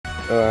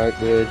Alright,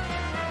 good.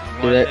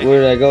 Where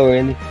Where did I go,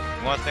 Randy?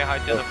 You want to say hi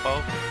to the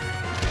folks?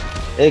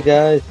 Hey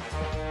guys.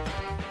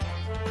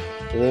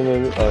 Oh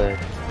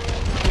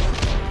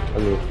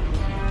yeah.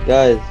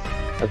 Guys,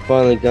 I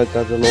finally got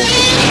Godzilla.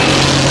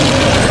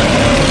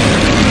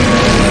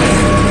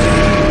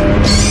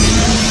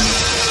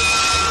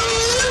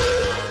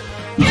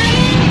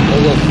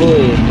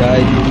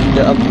 Guys,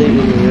 they're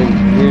updating the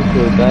here,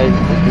 so guys,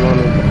 if you want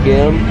to get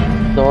them,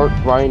 start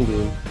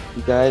grinding.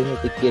 You guys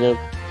have to get them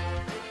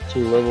to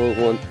level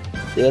 1.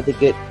 You have to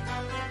get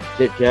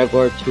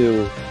Jaguar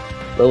to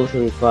level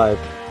 75.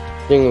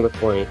 Singular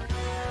point.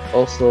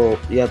 Also,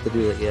 you have to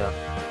do that, yeah.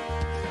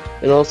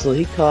 And also,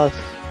 he costs,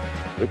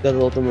 because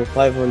of Ultima,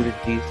 500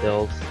 G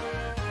cells.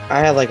 I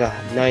have like a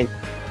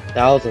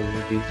 9,000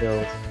 G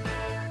cells.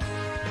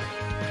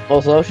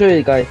 Also, I'll show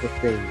you guys the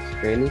things.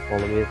 Granny,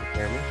 follow me with the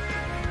camera.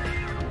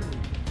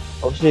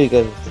 I'll show you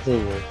guys what the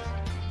thing is.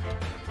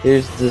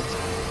 Here's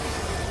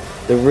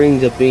the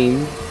rings of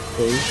beam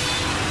thing.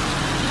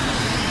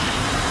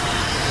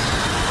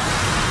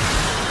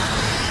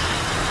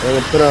 I'm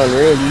gonna put on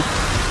Randy.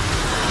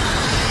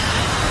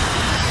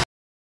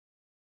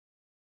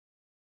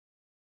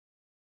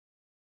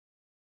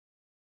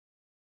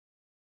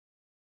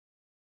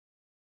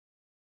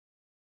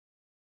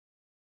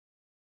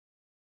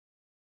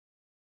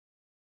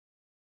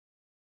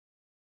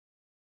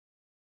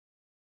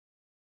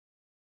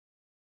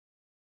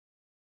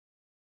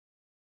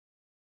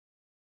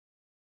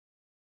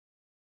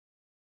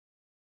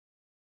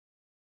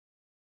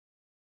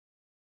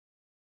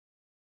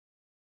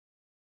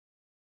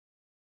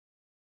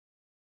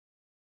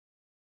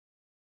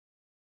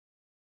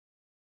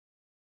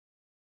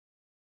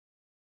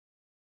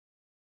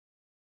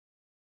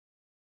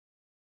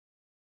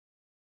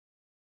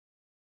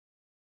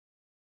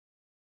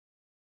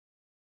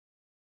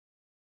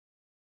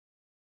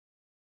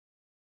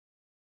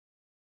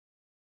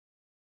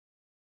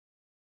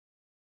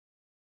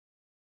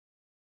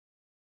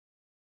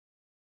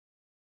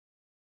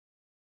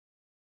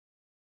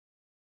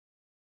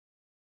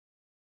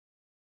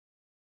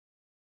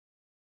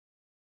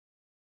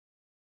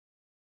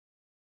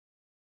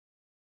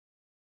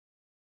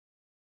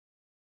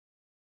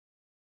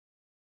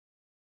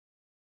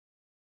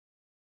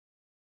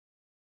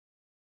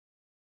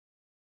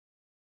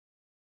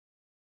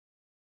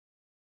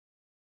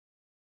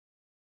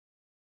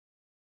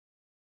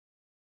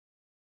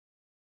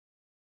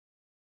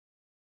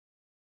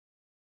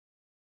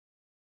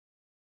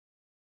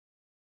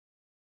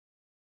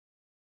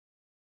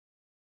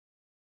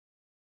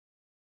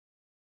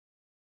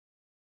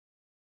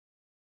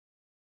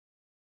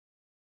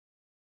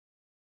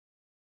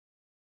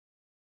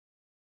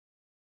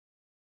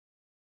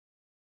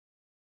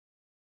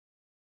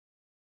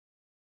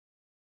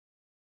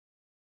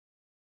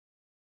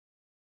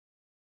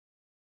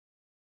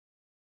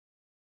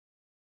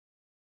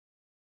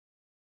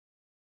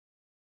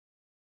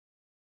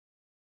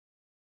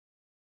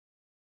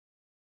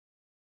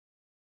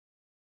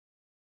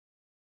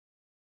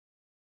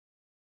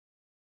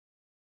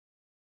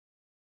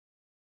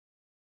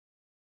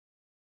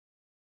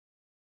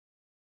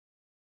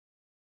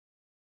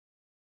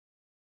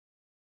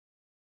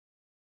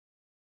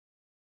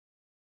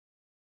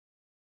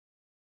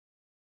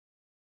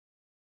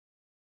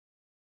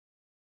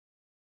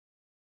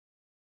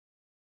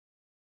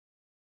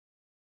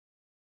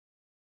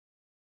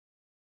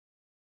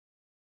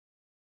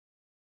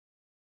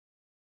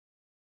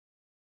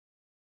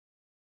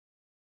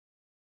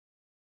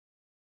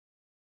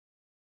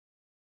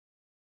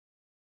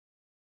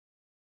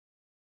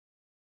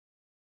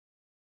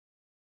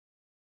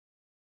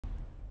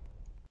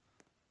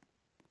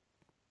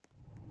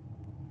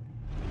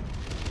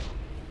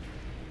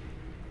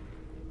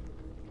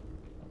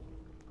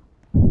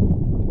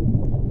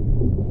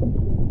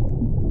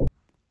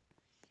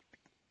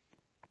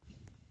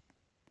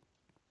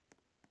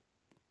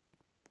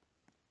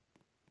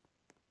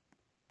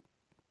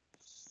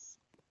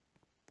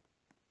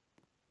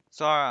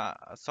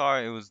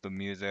 Sorry, it was the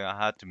music. I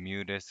had to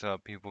mute it so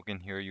people can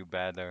hear you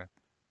better.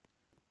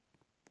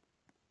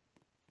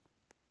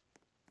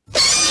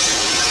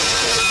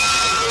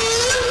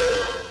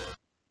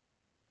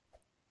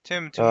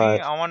 Tim, to me,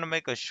 Alright, I want to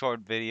make a short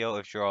video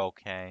if you're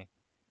okay.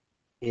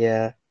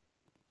 yeah.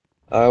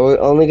 Alright, we're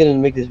only gonna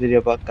make this video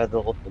about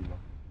Godzilla Ultima.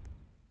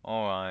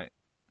 Alright.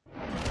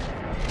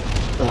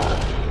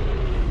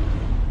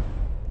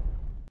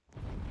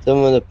 Some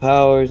of the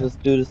powers, let's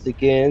do this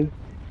again.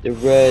 The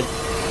red,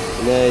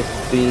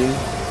 nice beam.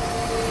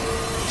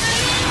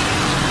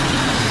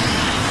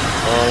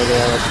 Oh, look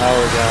at all the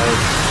power, guys.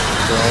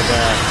 Look at all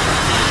that.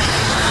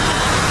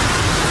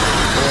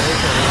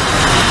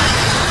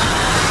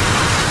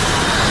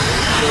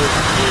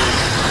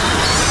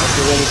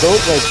 Okay, when you go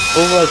like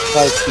over like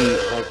 5 feet,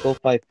 like go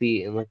 5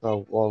 feet and look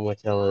how long my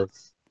tail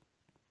is.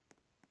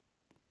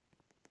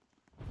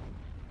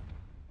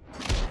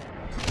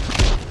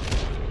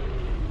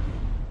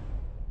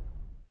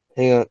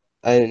 Hang on,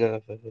 I didn't know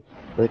if I could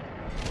like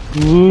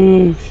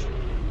whoosh.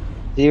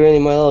 See, Randy,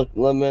 my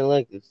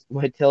leg,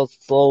 my tail's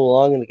so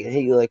long and it can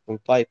hit you like from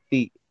 5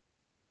 feet.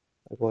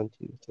 Like 1,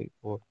 2, 3,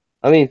 4.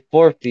 I mean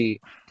 4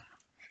 feet.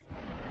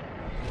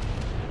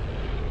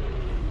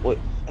 Wait,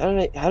 how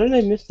did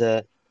I miss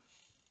that?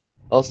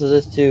 Also,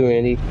 this too,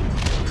 Randy.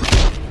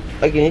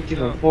 I can hit you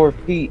from Yo, 4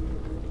 feet,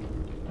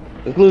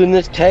 including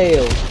this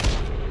tail.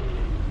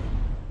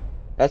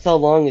 That's how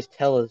long his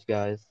tail is,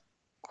 guys.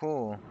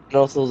 cool. And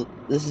also,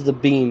 this is the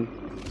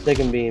beam,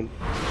 second beam.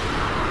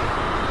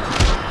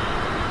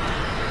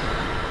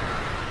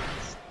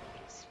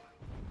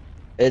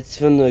 It's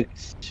from the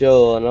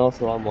show, and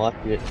also I'm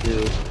watching it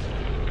too.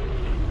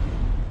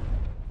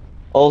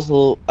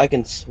 Also, I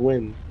can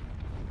swim.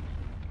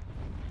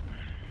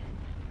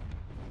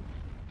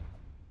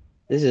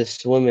 This is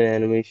swimming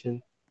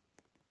animation.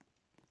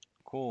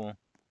 Cool.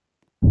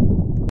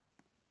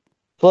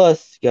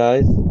 Plus,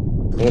 guys,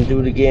 I'm gonna do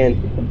it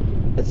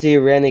again. Let's see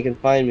if Randy can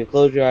find me.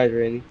 Close your eyes,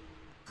 Randy.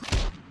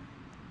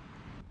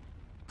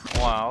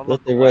 Wow, I'll Let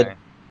look the red. away.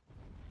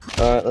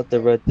 Alright, let the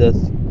red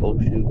disc. Oh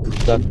shoot, I'm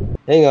stuck.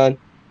 Hang on.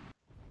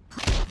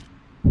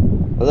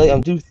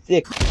 I'm too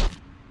thick.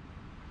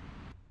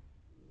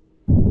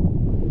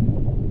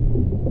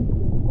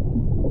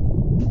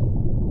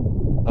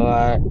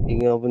 Alright, you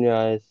can open your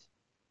eyes.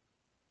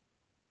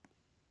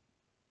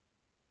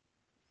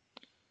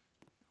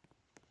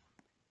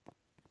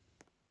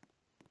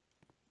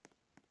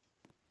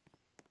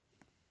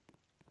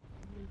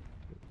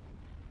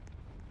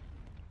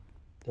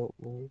 Don't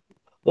move.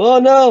 Oh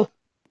no!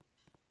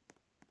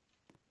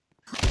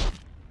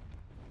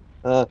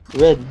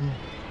 Red.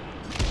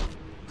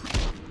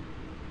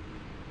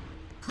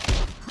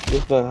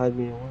 This might hide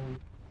me away.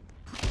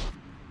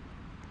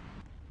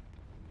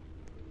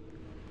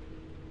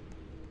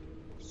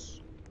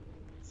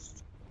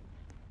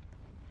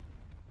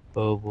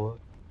 Oh boy.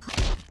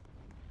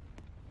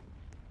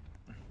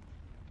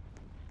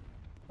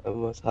 I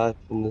must hide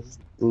from this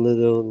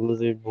little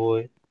lizard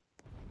boy.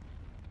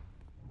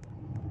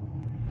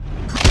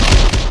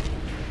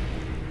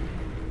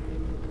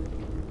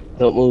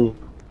 Don't move.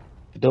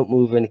 Don't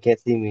move and it can't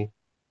see me.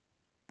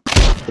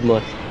 The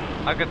must.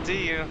 I can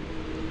see you.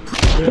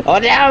 Oh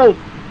no!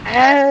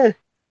 Ah!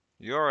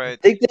 You're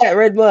right. Take that,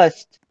 red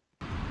must!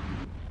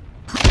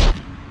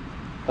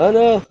 Oh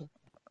no!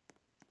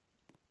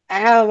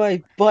 Ow,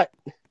 my butt!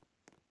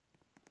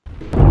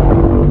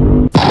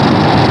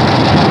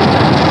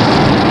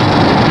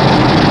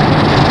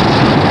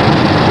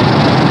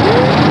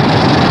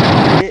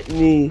 Hit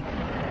me!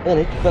 I'm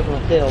gonna hit you back on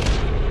my tail.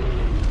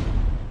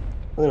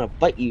 I'm gonna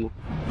bite you.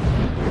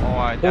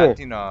 Alright, Come here. that's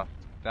enough.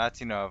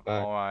 That's enough.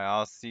 Alright. Alright,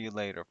 I'll see you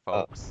later,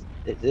 folks.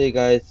 See you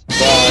guys.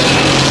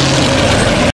 Bye.